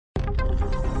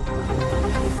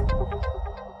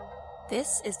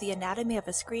This is the Anatomy of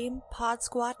a Scream Pod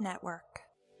Squad Network.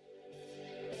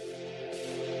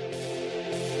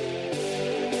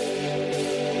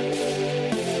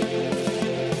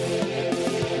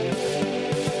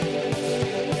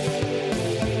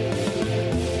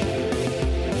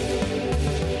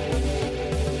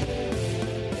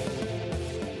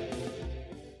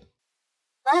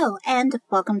 Hello, and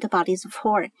welcome to Bodies of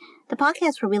Horror, the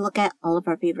podcast where we look at all of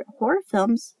our favorite horror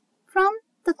films, from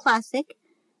the classic,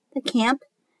 the camp,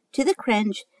 to the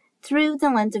cringe, through the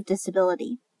lens of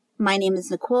disability. My name is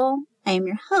Nicole, I am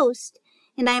your host,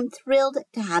 and I am thrilled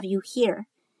to have you here.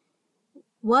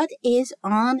 What is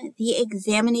on the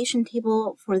examination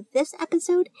table for this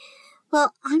episode?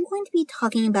 Well, I'm going to be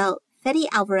talking about Fede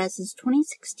Alvarez's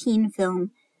 2016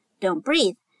 film, Don't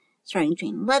Breathe, starring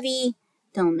Jane Levy,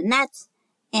 Dylan Minnette,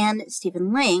 and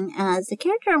Stephen Lang as the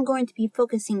character I'm going to be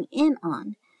focusing in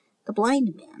on, the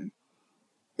blind man.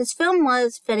 This film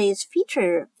was Fede's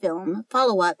feature film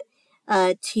follow-up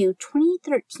to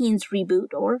 2013's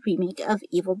reboot or remake of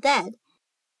Evil Dead.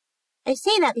 I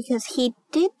say that because he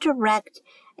did direct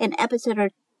an episode or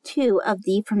two of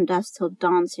the From Dusk Till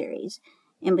Dawn series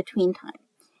in between time.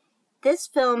 This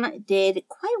film did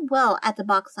quite well at the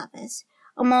box office,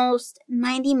 almost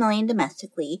 $90 million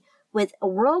domestically, with a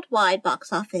worldwide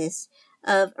box office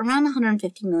of around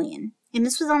 $150 million. And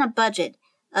this was on a budget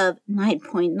of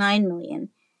 $9.9 million.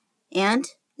 And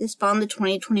this spawned the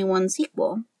 2021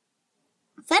 sequel.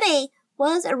 Fede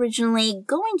was originally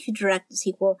going to direct the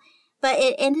sequel, but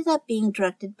it ended up being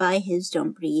directed by his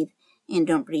Don't Breathe and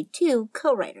Don't Breathe 2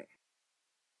 co-writer.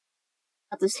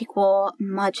 Not the sequel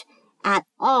much at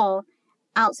all,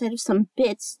 outside of some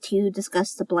bits to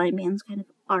discuss the blind man's kind of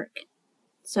arc.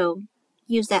 So,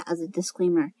 use that as a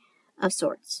disclaimer of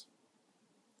sorts.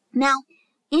 Now,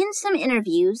 in some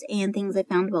interviews and things I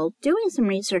found while doing some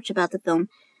research about the film,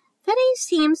 Fede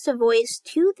seems to voice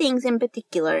two things in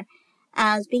particular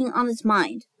as being on his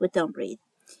mind with Don't Breathe.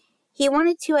 He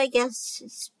wanted to,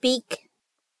 speak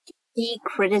to the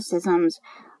criticisms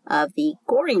of the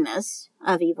goriness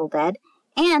of Evil Dead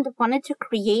and wanted to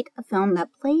create a film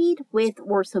that played with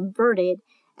or subverted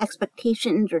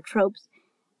expectations or tropes,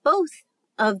 both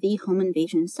of the home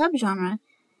invasion subgenre,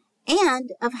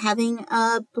 and of having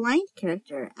a blind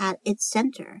character at its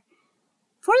center.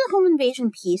 For the home invasion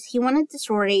piece, he wanted the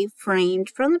story framed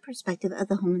from the perspective of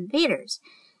the home invaders,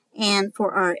 and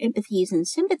for our empathies and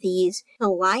sympathies to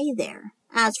lie there.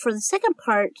 As for the second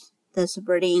part, the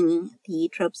subverting the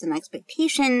tropes and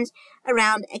expectations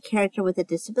around a character with a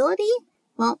disability,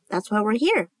 well, that's why we're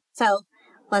here. So,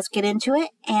 let's get into it,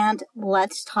 and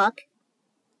let's talk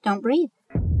Don't Breathe.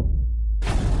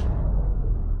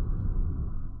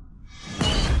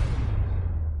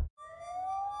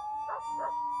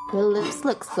 Your lips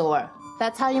look sore.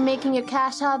 That's how you're making your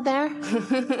cash out there? What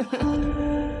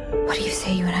do you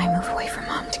say you and I move away from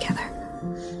Mom together?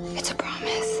 It's a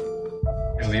promise.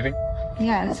 You're leaving?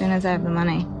 Yeah, as soon as I have the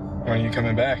money. When are you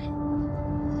coming back?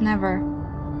 Never.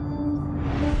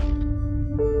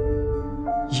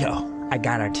 Yo, I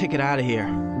got our ticket out of here.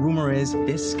 Rumor is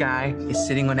this guy is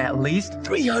sitting on at least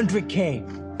 $300K.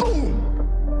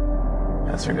 Boom!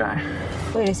 That's your guy.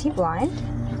 Wait, is he blind?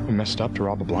 We messed up to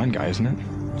rob a blind guy, isn't it?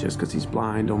 Just because he's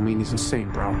blind don't mean he's insane,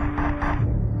 bro.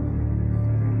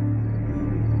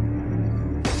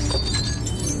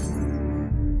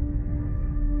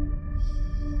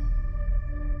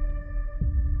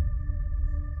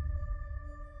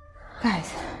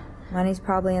 Guys, money's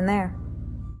probably in there.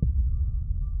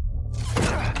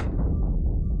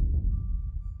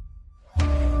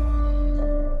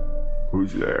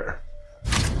 Who's there?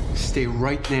 Stay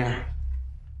right there.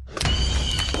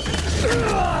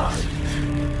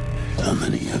 How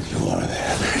many of you are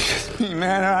there? Just me,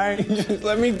 man, all right? Just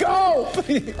let me go,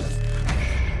 please.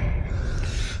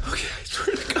 Okay, I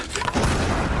swear to God.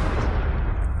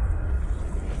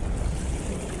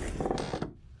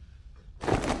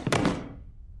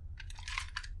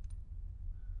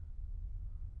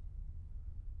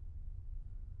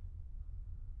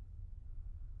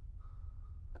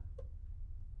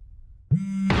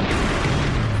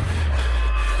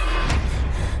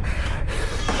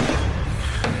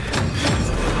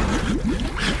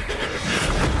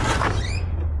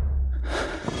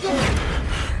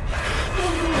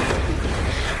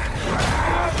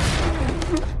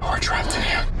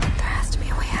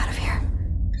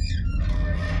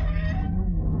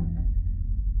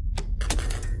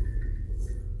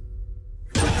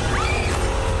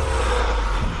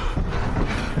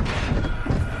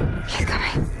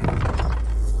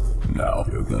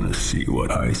 See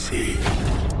what I see.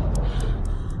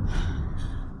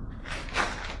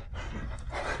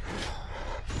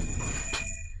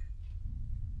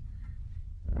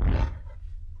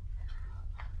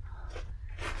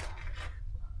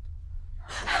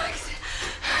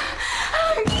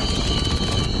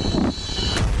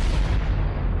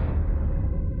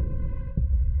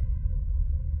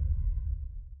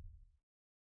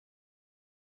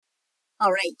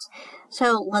 All right,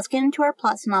 so let's get into our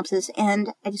plot synopsis,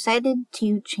 and I decided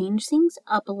to change things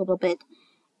up a little bit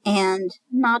and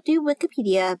not do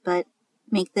Wikipedia, but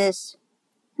make this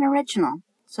an original.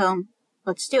 So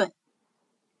let's do it.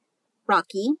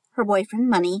 Rocky, her boyfriend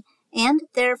Money, and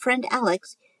their friend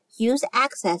Alex use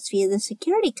access via the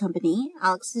security company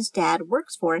Alex's dad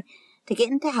works for to get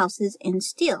into houses and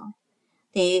steal.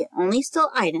 They only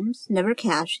steal items, never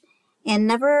cash, and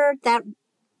never that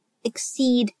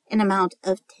exceed an amount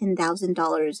of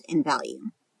 $10,000 in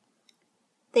value.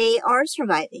 They are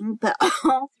surviving, but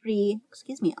all three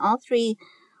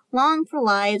long for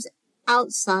lives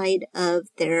outside of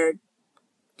their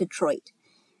Detroit.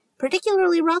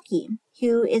 Particularly Rocky,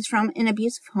 who is from an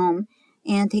abusive home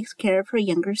and takes care of her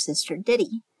younger sister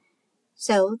Diddy.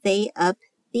 So they up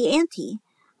the ante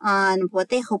on what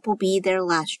they hope will be their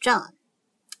last job.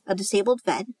 A disabled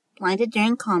vet, blinded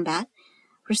during combat,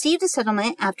 received a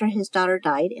settlement after his daughter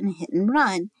died in a hit and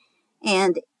run,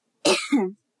 and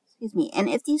and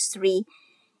if these three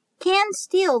can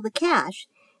steal the cash,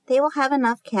 they will have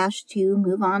enough cash to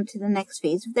move on to the next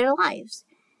phase of their lives.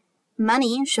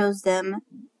 Money shows them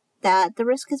that the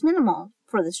risk is minimal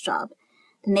for this job.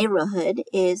 The neighborhood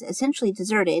is essentially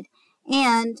deserted,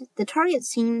 and the target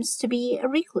seems to be a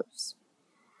recluse.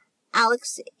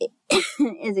 Alex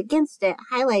is against it,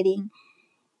 highlighting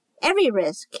every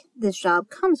risk this job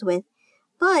comes with,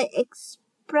 but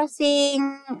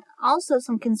expressing also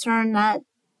some concern that,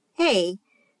 hey,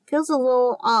 feels a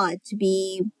little odd to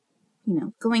be,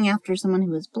 going after someone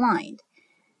who is blind.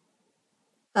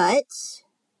 But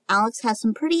Alex has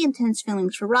some pretty intense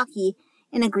feelings for Rocky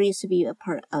and agrees to be a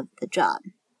part of the job.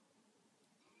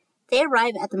 They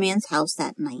arrive at the man's house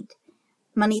that night.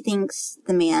 Money thinks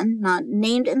the man, not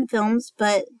named in the films,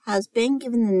 but has been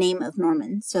given the name of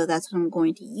Norman, so that's what I'm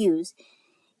going to use,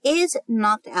 is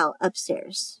knocked out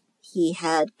upstairs. He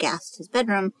had gassed his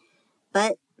bedroom,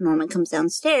 but Norman comes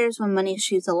downstairs when Money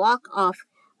shoots a lock off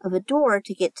of a door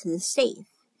to get to the safe.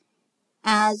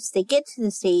 As they get to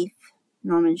the safe,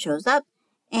 Norman shows up,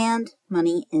 and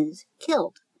Money is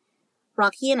killed.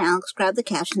 Rocky and Alex grab the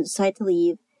cash and decide to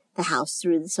leave the house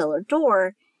through the cellar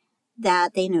door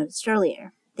that they noticed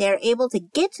earlier. They are able to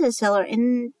get to the cellar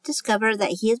and discover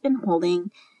that he has been holding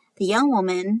the young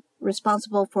woman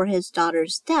responsible for his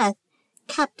daughter's death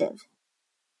captive.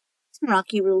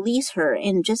 Rocky release her,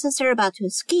 and just as they're about to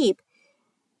escape,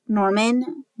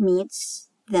 Norman meets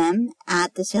them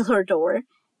at the cellar door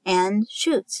and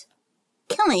shoots,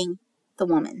 killing the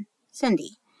woman,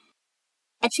 Cindy.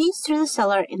 A chase through the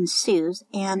cellar ensues,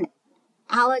 and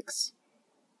Alex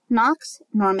knocks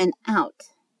Norman out,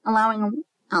 allowing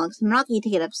Alex and Rocky to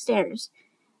get upstairs.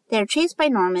 They are chased by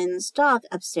Norman's dog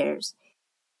upstairs.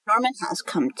 Norman has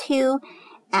come to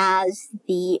as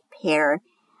the pair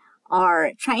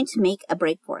are trying to make a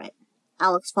break for it.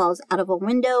 Alex falls out of a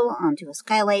window onto a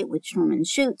skylight, which Norman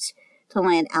shoots to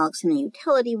land Alex in a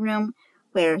utility room,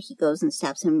 where he goes and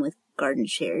stabs him with garden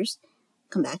shears.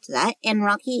 Come back to that. And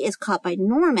Rocky is caught by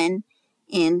Norman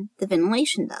in the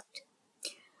ventilation duct.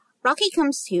 Rocky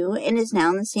comes to and is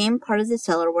now in the same part of the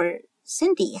cellar where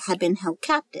Cindy had been held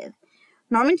captive.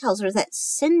 Norman tells her that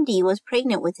Cindy was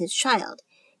pregnant with his child.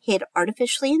 He had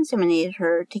artificially inseminated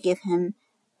her to give him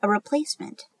a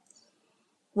replacement.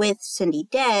 With Cindy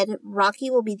dead, Rocky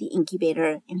will be the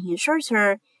incubator, and he assures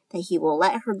her that he will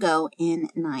let her go in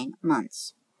 9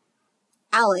 months.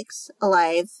 Alex,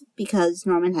 alive because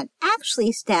Norman had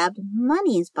actually stabbed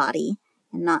Money's body,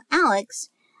 and not Alex,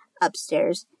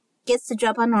 upstairs, gets the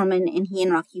jump on Norman, and he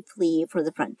and Rocky flee for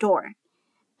the front door.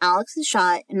 Alex is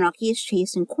shot, and Rocky is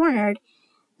chased and cornered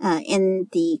in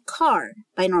the car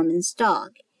by Norman's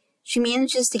dog. She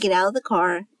manages to get out of the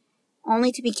car,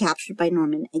 only to be captured by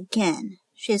Norman again.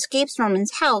 She escapes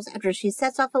Norman's house after she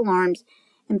sets off alarms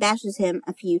and bashes him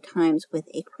a few times with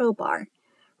a crowbar.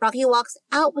 Rocky walks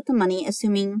out with the money,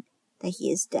 assuming that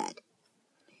he is dead.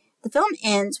 The film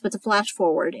ends with a flash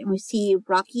forward, and we see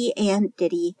Rocky and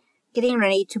Diddy getting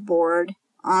ready to board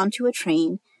onto a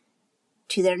train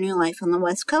to their new life on the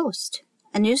West Coast.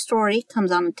 A new story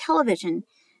comes on television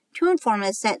to inform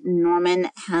us that Norman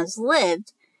has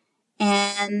lived,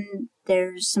 and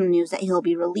there's some news that he'll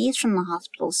be released from the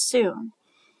hospital soon,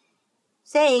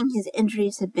 saying his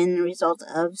injuries had been the result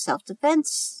of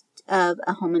self-defense of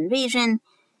a home invasion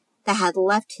that had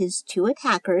left his 2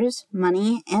 attackers,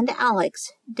 Money and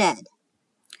Alex, dead.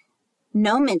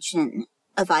 No mention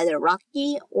of either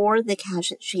Rocky or the cash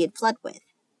that she had fled with.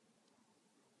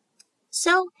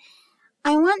 So,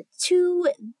 I want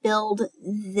to build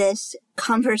this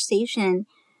conversation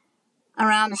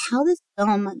around how this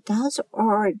film does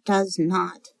or does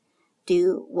not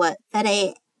do what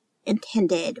Fede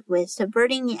intended with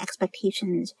subverting the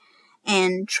expectations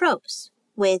and tropes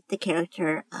with the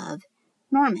character of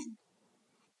Norman.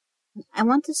 I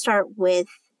want to start with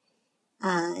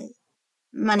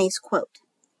Money's quote.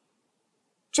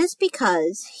 Just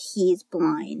because he's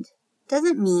blind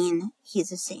doesn't mean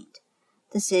he's a saint.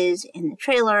 This is in the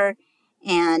trailer,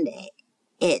 and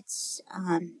it's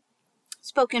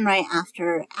spoken right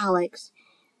after Alex,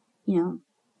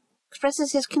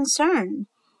 expresses his concern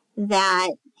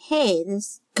that, hey,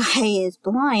 this guy is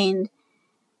blind.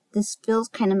 This feels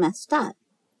kind of messed up.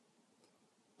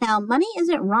 Now, Money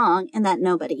isn't wrong in that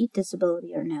nobody,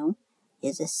 disability or no,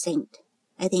 is a saint.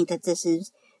 I think that this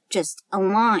is just a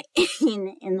line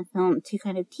in the film to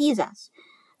kind of tease us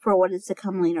for what is to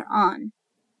come later on.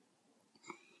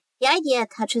 The idea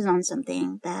touches on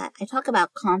something that I talk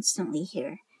about constantly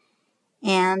here,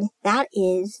 and that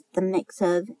is the mix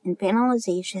of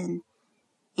infantilization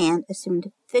and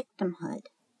assumed victimhood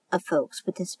of folks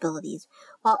with disabilities,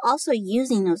 while also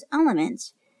using those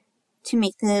elements to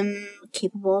make them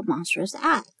capable of monstrous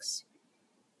acts.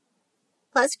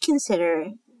 Let's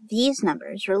consider these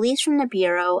numbers released from the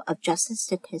Bureau of Justice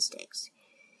Statistics.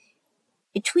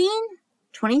 Between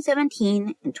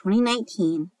 2017 and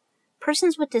 2019,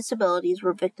 persons with disabilities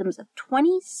were victims of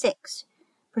 26%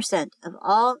 of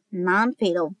all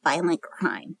non-fatal violent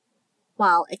crime,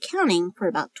 while accounting for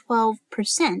about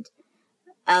 12%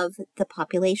 of the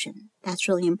population. That's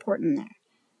really important there.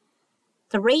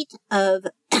 The rate of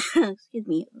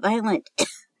violent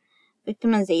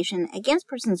victimization against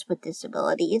persons with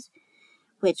disabilities,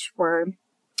 which were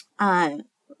given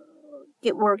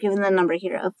the number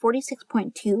here of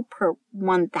 46.2 per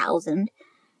 1,000,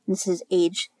 this is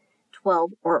age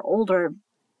 12 or older,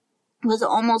 was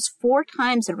almost 4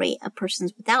 times the rate of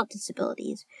persons without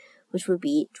disabilities, which would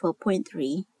be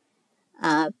 12.3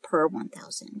 per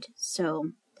 1,000.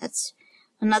 So that's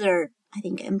another, I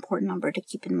think, important number to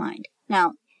keep in mind.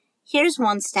 Now, here's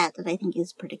one stat that I think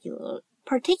is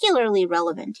particularly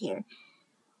relevant here.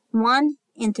 1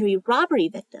 in 3 robbery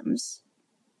victims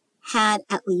had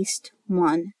at least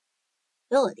one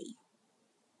disability.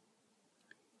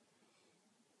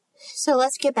 So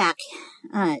let's get back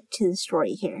to the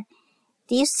story here.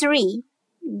 These 3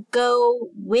 go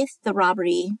with the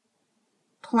robbery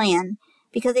plan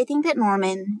because they think that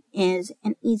Norman is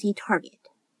an easy target.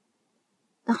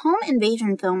 The home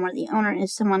invasion film where the owner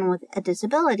is someone with a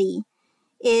disability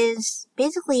is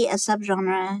basically a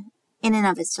subgenre in and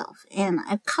of itself, and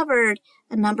I've covered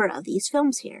a number of these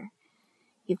films here.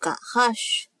 You've got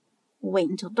Hush, Wait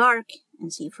Until Dark,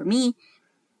 and See For Me,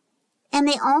 and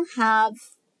they all have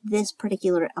this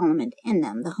particular element in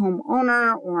them. The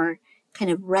homeowner or kind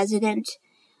of resident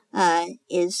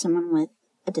is someone with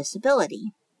a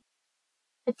disability.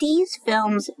 But these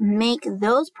films make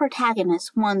those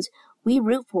protagonists ones we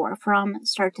root for from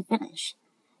start to finish.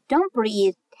 Don't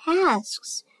Breathe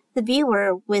tasks the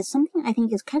viewer with something I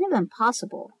think is kind of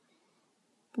impossible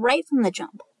right from the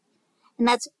jump. And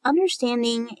that's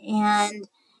understanding and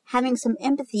having some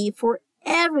empathy for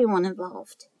everyone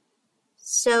involved.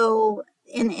 So,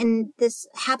 and this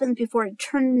happens before it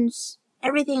turns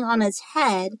everything on its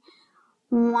head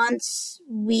once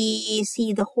we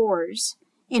see the horrors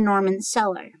in Norman's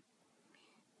cellar.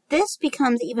 This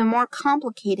becomes even more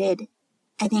complicated,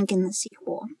 I think, in the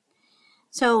sequel.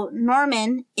 So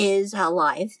Norman is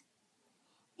alive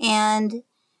and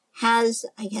has,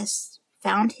 I guess,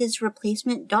 found his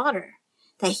replacement daughter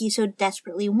that he so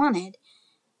desperately wanted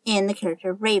in the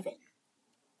character of Raven.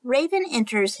 Raven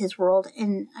enters his world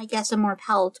in, I guess, a more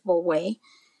palatable way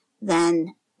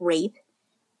than Rape.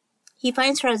 He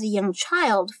finds her as a young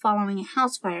child following a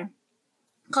house fire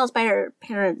caused by her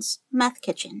parents' meth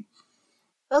kitchen.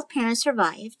 Both parents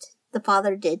survived. The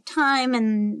father did time,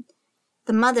 and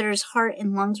the mother's heart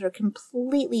and lungs were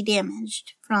completely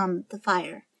damaged from the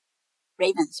fire.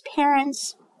 Raven's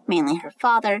parents, mainly her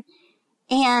father,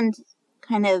 and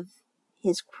kind of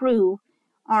his crew,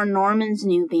 are Norman's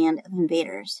new band of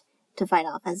invaders to fight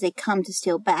off as they come to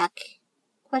steal back,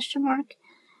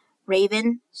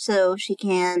 Raven, so she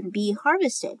can be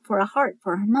harvested for a heart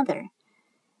for her mother.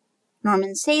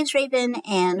 Norman saves Raven,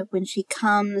 and when she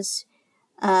comes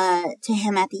to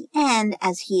him at the end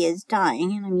as he is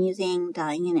dying, and I'm using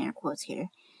dying in air quotes here,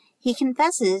 he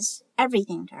confesses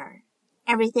everything to her.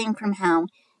 Everything from how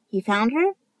he found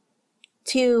her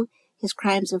to his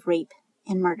crimes of rape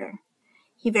and murder.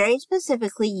 He very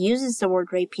specifically uses the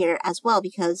word rape here as well,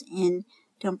 because in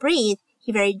Don't Breathe,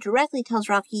 he very directly tells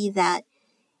Rocky that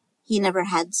he never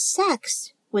had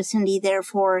sex with Cindy,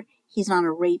 therefore he's not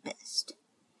a rapist.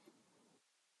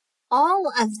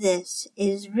 All of this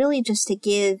is really just to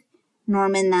give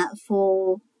Norman that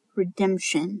full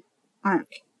redemption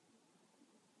arc.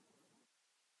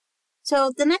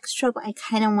 So the next trope I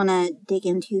kind of want to dig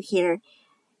into here,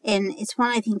 and it's one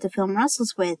I think the film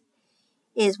wrestles with,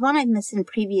 is one I've mentioned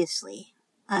previously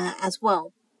as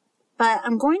well. But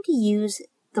I'm going to use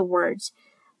the words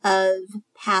of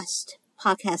past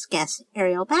podcast guest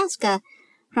Ariel Baska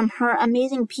from her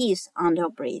amazing piece on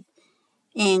Don't Breathe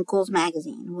in Ghouls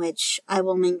Magazine, which I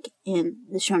will link in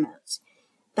the show notes.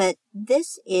 But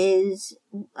this is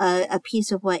a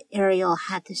piece of what Ariel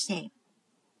had to say.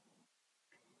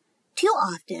 Too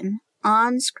often,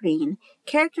 on screen,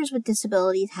 characters with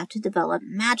disabilities have to develop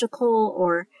magical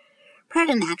or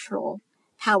preternatural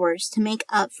powers to make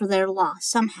up for their loss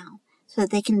somehow, so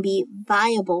that they can be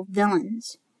viable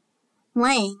villains.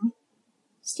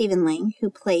 Stephen Lang, who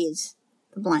plays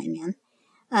the blind man,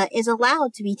 is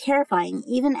allowed to be terrifying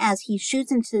even as he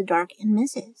shoots into the dark and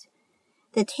misses.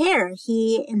 The terror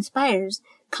he inspires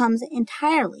comes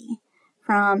entirely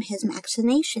from his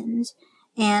machinations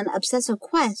and obsessive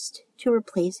quest to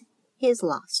replace his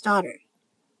lost daughter.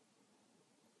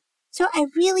 So I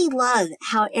really love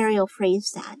how Ariel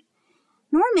phrased that.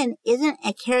 Norman isn't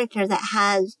a character that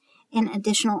has an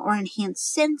additional or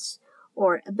enhanced sense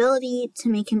or ability to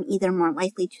make him either more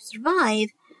likely to survive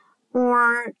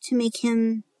or to make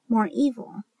him more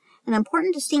evil. An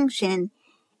important distinction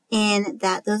in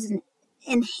that those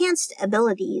enhanced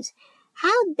abilities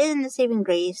have been the saving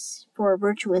grace for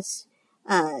virtuous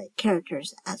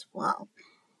characters as well.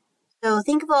 So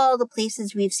think of all the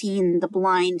places we've seen the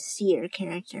blind seer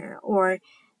character or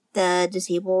the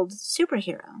disabled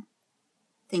superhero.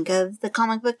 Think of the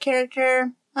comic book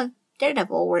character of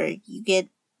Daredevil, where you get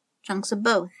chunks of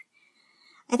both.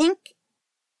 I think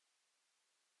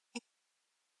the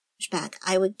pushback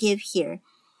I would give here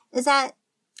is that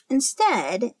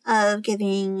instead of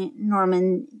giving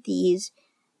Norman these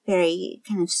very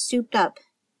kind of souped up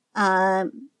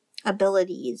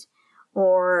abilities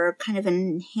or kind of an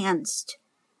enhanced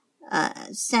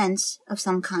sense of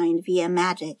some kind via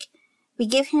magic, we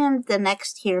give him the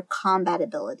next tier combat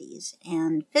abilities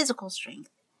and physical strength.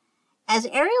 As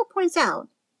Ariel points out,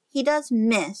 he does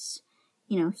miss.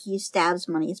 He stabs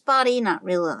Money's body, not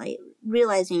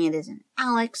realizing it isn't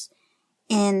Alex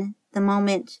in the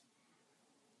moment.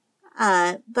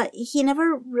 But he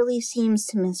never really seems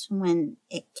to miss when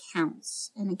it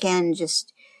counts. And again,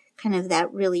 just kind of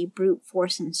that really brute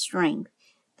force and strength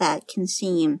that can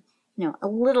seem, a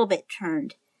little bit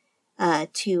turned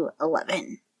to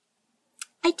 11.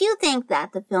 I do think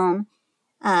that the film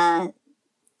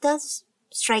does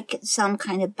strike some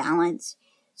kind of balance,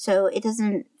 so it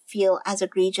doesn't feel as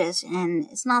egregious, and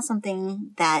it's not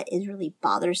something that is really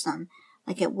bothersome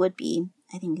like it would be,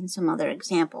 I think, in some other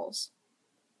examples.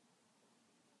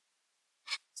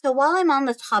 So while I'm on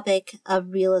the topic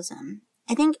of realism,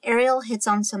 I think Ariel hits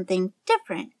on something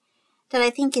different that I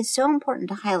think is so important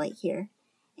to highlight here,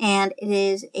 and it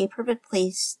is a perfect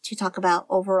place to talk about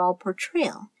overall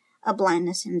portrayal of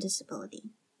blindness and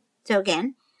disability. So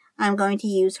again, I'm going to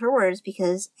use her words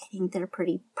because I think they're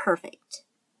pretty perfect.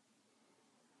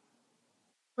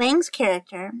 Lang's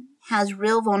character has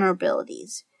real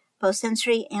vulnerabilities, both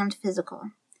sensory and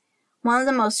physical. One of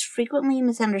the most frequently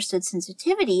misunderstood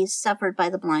sensitivities suffered by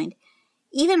the blind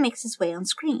even makes its way on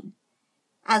screen.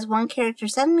 As one character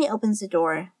suddenly opens the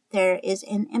door, there is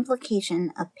an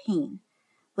implication of pain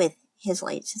with his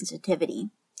light sensitivity.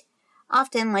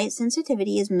 Often, light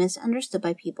sensitivity is misunderstood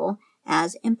by people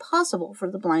as impossible for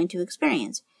the blind to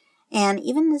experience, and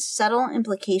even this subtle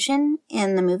implication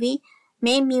in the movie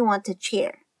made me want to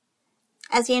cheer.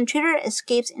 As the intruder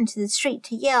escapes into the street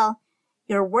to yell,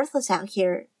 "You're worthless out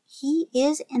here," he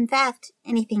is, in fact,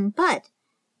 anything but,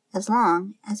 as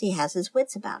long as he has his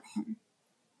wits about him.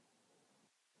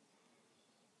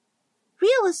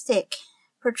 Realistic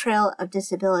portrayal of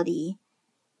disability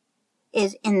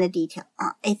is in the detail.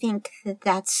 I think that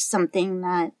that's something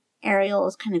that Ariel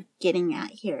is kind of getting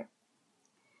at here.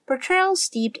 Portrayals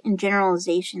steeped in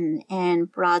generalization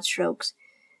and broad strokes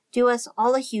do us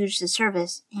all a huge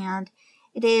disservice, and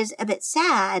it is a bit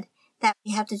sad that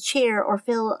we have to cheer or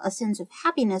feel a sense of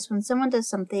happiness when someone does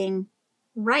something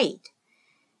right.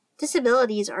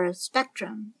 Disabilities are a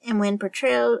spectrum, and when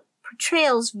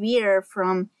portrayals veer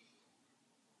from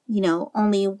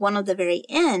only one of the very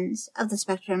ends of the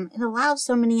spectrum, it allows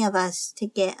so many of us to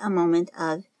get a moment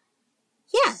of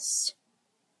yes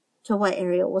to what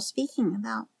Ariel was speaking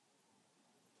about.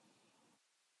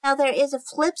 Now, there is a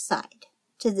flip side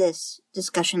to this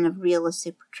discussion of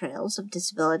realistic portrayals of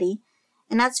disability,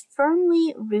 and that's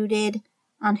firmly rooted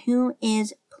on who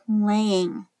is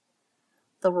playing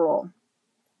the role.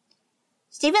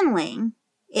 Stephen Lang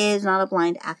is not a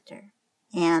blind actor,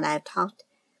 and I've talked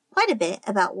quite a bit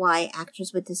about why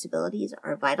actors with disabilities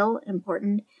are vital,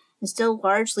 important, and still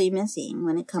largely missing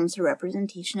when it comes to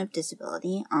representation of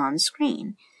disability on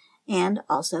screen, and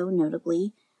also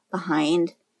notably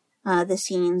behind the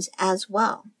scenes as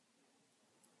well.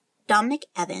 Dominic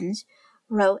Evans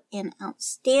wrote an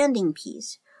outstanding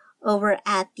piece over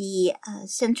at the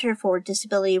Center for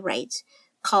Disability Rights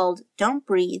called Don't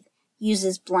Breathe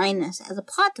Uses Blindness as a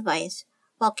Plot Device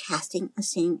While Casting a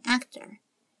Seeing Actor.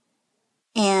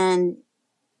 And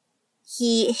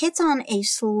he hits on a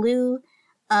slew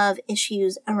of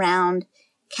issues around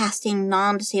casting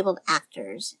non-disabled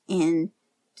actors in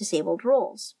disabled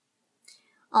roles.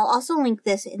 I'll also link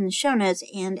this in the show notes,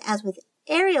 and as with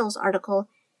Ariel's article,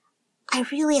 I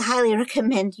really highly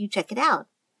recommend you check it out.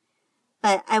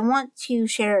 But I want to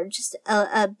share just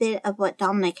a bit of what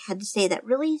Dominic had to say that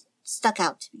really stuck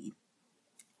out to me.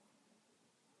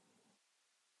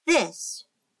 This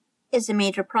is a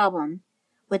major problem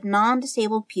with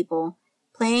non-disabled people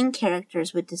playing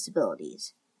characters with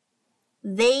disabilities.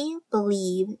 They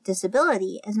believe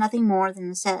disability is nothing more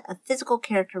than a set of physical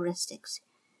characteristics,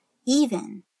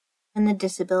 even when the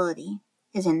disability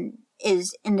is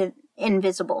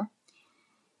invisible.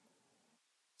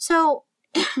 So,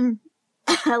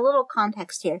 a little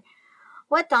context here.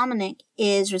 What Dominic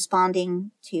is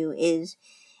responding to is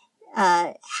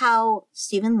how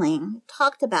Stephen Lang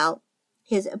talked about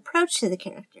his approach to the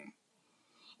character.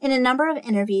 In a number of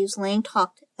interviews, Lang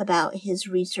talked about his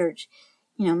research,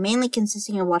 mainly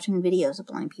consisting of watching videos of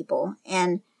blind people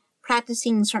and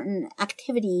practicing certain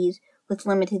activities with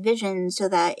limited vision so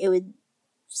that it would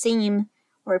seem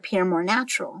or appear more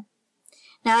natural.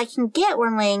 Now, I can get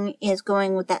where Lang is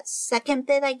going with that second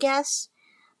bit, I guess,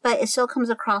 but it still comes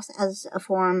across as a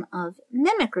form of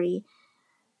mimicry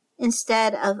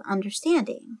instead of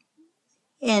understanding,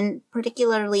 and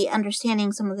particularly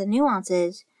understanding some of the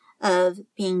nuances of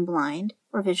being blind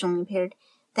or visually impaired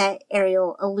that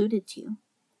Ariel alluded to.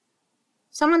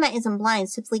 Someone that isn't blind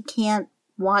simply can't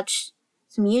watch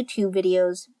some YouTube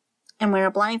videos and wear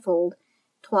a blindfold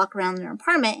to walk around their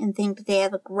apartment and think that they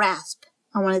have a grasp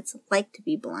on what it's like to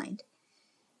be blind.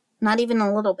 Not even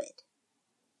a little bit.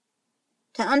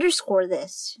 To underscore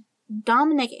this,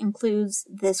 Dominic includes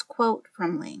this quote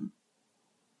from Lang.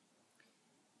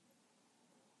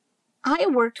 I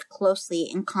worked closely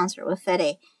in concert with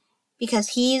Fede because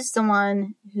he's the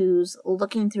one who's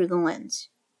looking through the lens.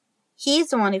 He's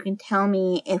the one who can tell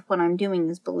me if what I'm doing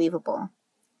is believable.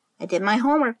 I did my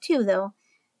homework too, though,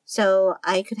 so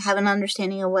I could have an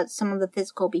understanding of what some of the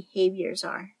physical behaviors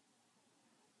are.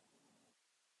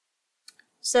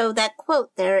 So that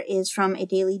quote there is from a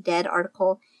Daily Dead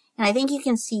article, and I think you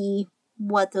can see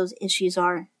what those issues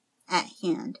are at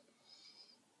hand.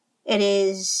 It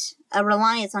is a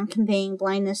reliance on conveying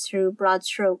blindness through broad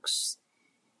strokes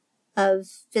of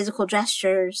physical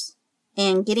gestures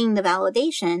and getting the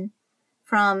validation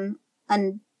from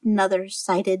another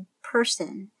sighted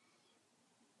person.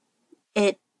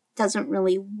 It doesn't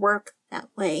really work that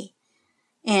way.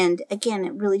 And again,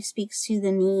 it really speaks to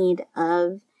the need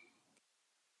of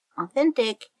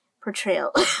authentic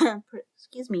portrayal,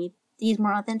 these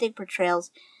more authentic portrayals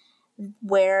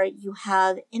where you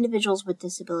have individuals with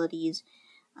disabilities,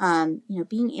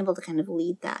 being able to kind of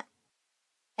lead that.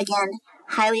 Again,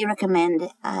 highly recommend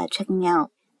checking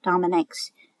out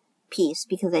Dominic's piece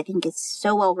because I think it's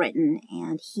so well written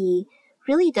and he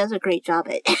really does a great job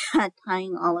at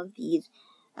tying all of these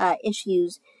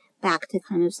issues back to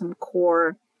kind of some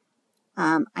core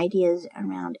ideas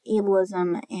around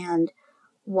ableism and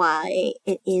why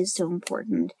it is so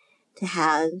important to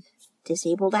have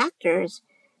disabled actors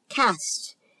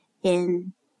cast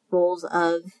in roles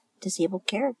of disabled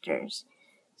characters.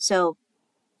 So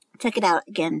check it out,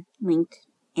 again, linked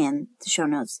in the show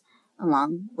notes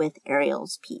along with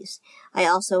Ariel's piece. I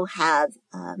also have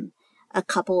a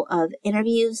couple of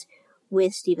interviews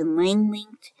with Stephen Lang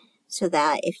linked so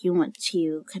that if you want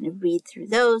to kind of read through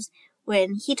those,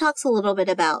 when he talks a little bit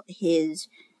about his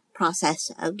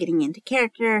process of getting into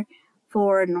character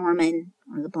for Norman,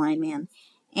 or the blind man.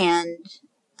 And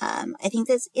I think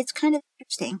it's kind of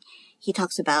interesting. He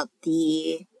talks about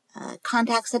the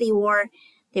contacts that he wore.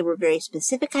 They were very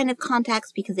specific kind of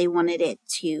contacts because they wanted it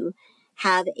to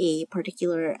have a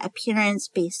particular appearance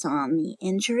based on the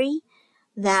injury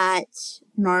that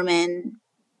Norman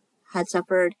had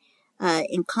suffered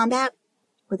in combat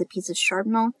with a piece of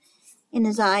shrapnel in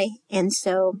his eye. And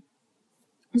so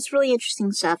it's really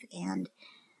interesting stuff. And,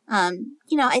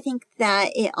 I think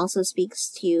that it also speaks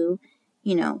to,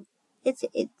 it's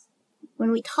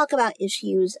when we talk about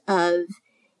issues of,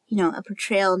 a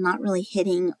portrayal not really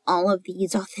hitting all of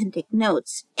these authentic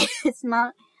notes, it's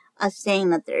not us saying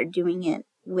that they're doing it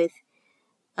with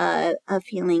a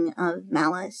feeling of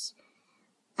malice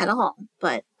at all,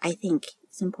 but I think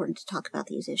it's important to talk about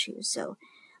these issues. So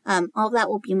all of that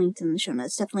will be linked in the show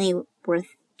notes. Definitely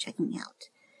worth checking out.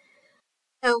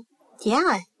 So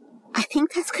yeah, I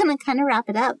think that's gonna kind of wrap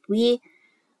it up. We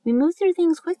moved through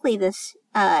things quickly this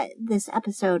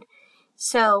episode.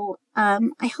 So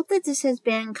I hope that this has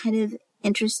been kind of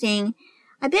interesting.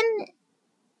 I've been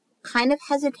kind of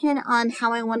hesitant on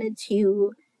how I wanted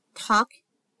to talk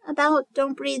about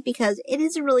Don't Breathe because it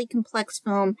is a really complex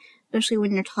film, especially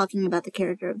when you're talking about the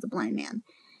character of the blind man.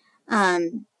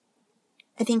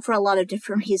 I think for a lot of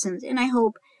different reasons, and I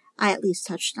hope I at least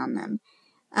touched on them.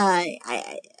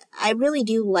 I really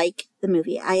do like the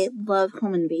movie. I love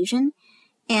Home Invasion,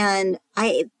 and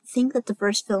I think that the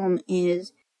first film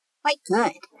is quite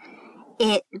good.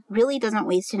 It really doesn't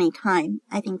waste any time.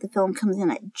 I think the film comes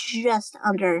in at just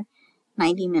under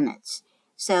 90 minutes.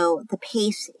 So the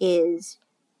pace is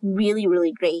really,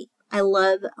 really great. I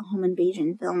love a home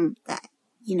invasion film that,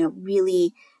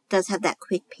 really does have that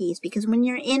quick pace, because when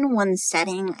you're in one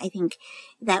setting, I think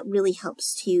that really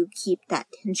helps to keep that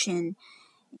tension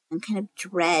and kind of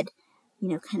dread,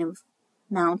 kind of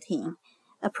mounting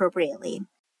appropriately.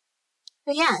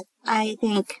 But yeah, I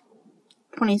think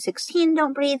 2016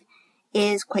 Don't Breathe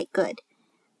is quite good.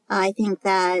 I think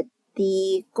that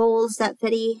the goals that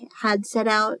Fede had set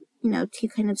out, to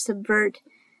kind of subvert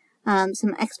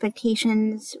some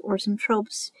expectations or some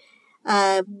tropes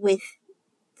with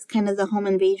kind of the home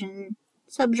invasion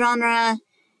subgenre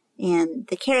and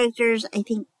the characters, I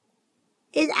think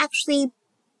is actually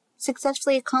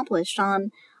successfully accomplished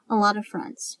on a lot of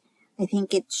fronts. I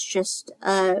think it's just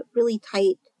a really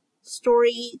tight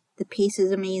story, the pace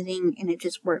is amazing, and it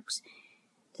just works.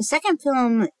 The second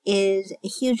film is a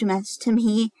huge mess to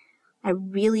me. I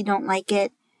really don't like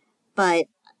it, but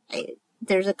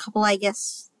there's a couple, I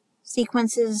guess,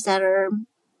 sequences that are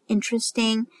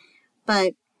interesting,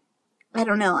 but I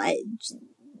don't know.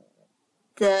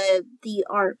 The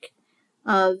arc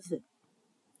of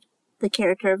the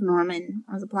character of Norman,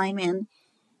 or the blind man,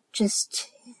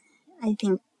 just, I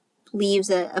think, leaves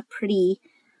a pretty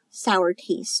sour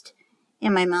taste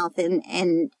in my mouth,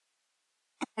 and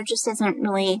there just isn't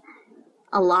really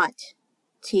a lot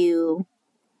to,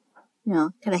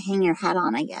 kind of hang your hat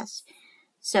on, I guess.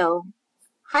 So,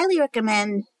 highly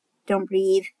recommend Don't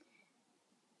Breathe.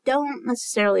 Don't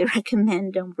necessarily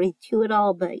recommend Don't Breathe 2 at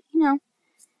all, but,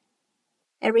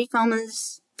 every film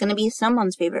is going to be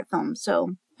someone's favorite film,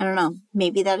 so, I don't know.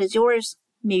 Maybe that is yours.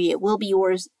 Maybe it will be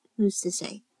yours. Who's to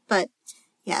say? But,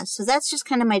 yeah, so that's just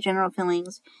kind of my general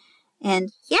feelings.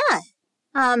 And, yeah,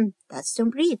 that's Don't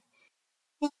Breathe.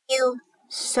 Thank you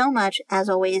so much, as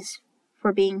always,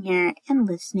 for being here and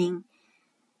listening.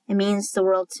 It means the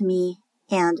world to me.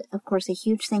 And, of course, a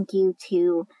huge thank you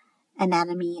to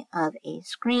Anatomy of a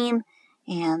Scream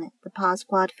and the Pod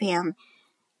Squad fam,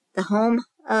 the home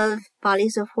of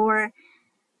Bodies of Horror.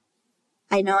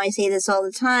 I know I say this all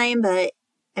the time, but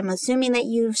I'm assuming that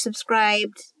you've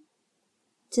subscribed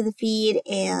to the feed,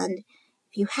 and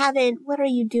if you haven't, what are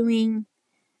you doing?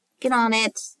 Get on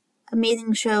it.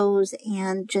 Amazing shows,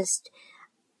 and just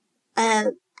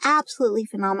an absolutely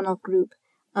phenomenal group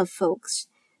of folks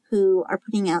who are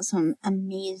putting out some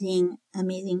amazing,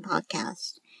 amazing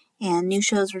podcasts, and new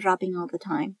shows are dropping all the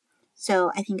time.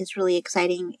 So I think it's really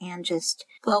exciting and just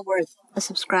well worth a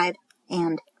subscribe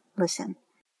and listen.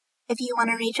 If you want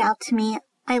to reach out to me,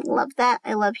 I love that.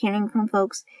 I love hearing from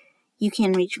folks. You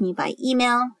can reach me by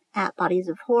email at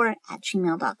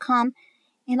bodiesofhorror@gmail.com,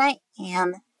 and I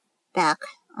am back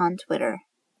on Twitter.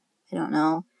 I don't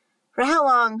know for how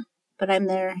long, but I'm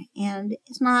there, and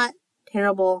it's not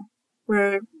terrible.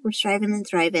 We're striving and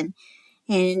thriving,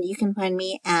 and you can find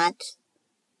me at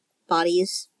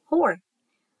Bodies Horror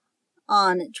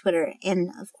on Twitter,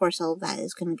 and of course all of that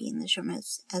is going to be in the show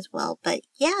notes as well. But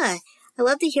yeah, I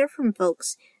love to hear from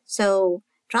folks, so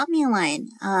drop me a line,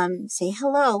 say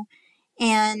hello,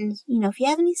 and if you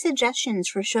have any suggestions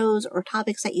for shows or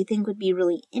topics that you think would be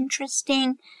really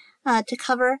interesting to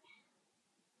cover,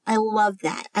 I love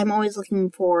that. I'm always looking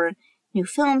for new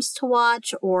films to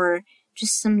watch, or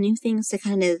just some new things to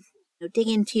kind of dig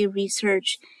into,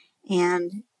 research,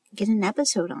 and get an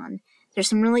episode on. There's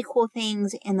some really cool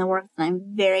things in the work that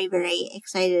I'm very, very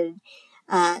excited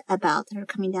about that are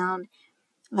coming down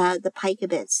the pike a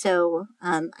bit. So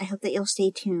I hope that you'll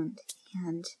stay tuned.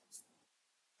 And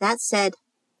that said,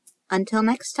 until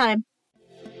next time.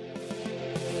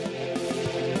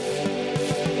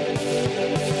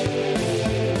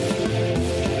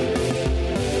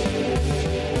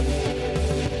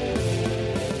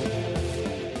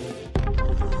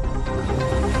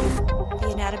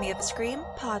 The Anatomy of a Scream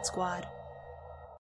Pod Squad.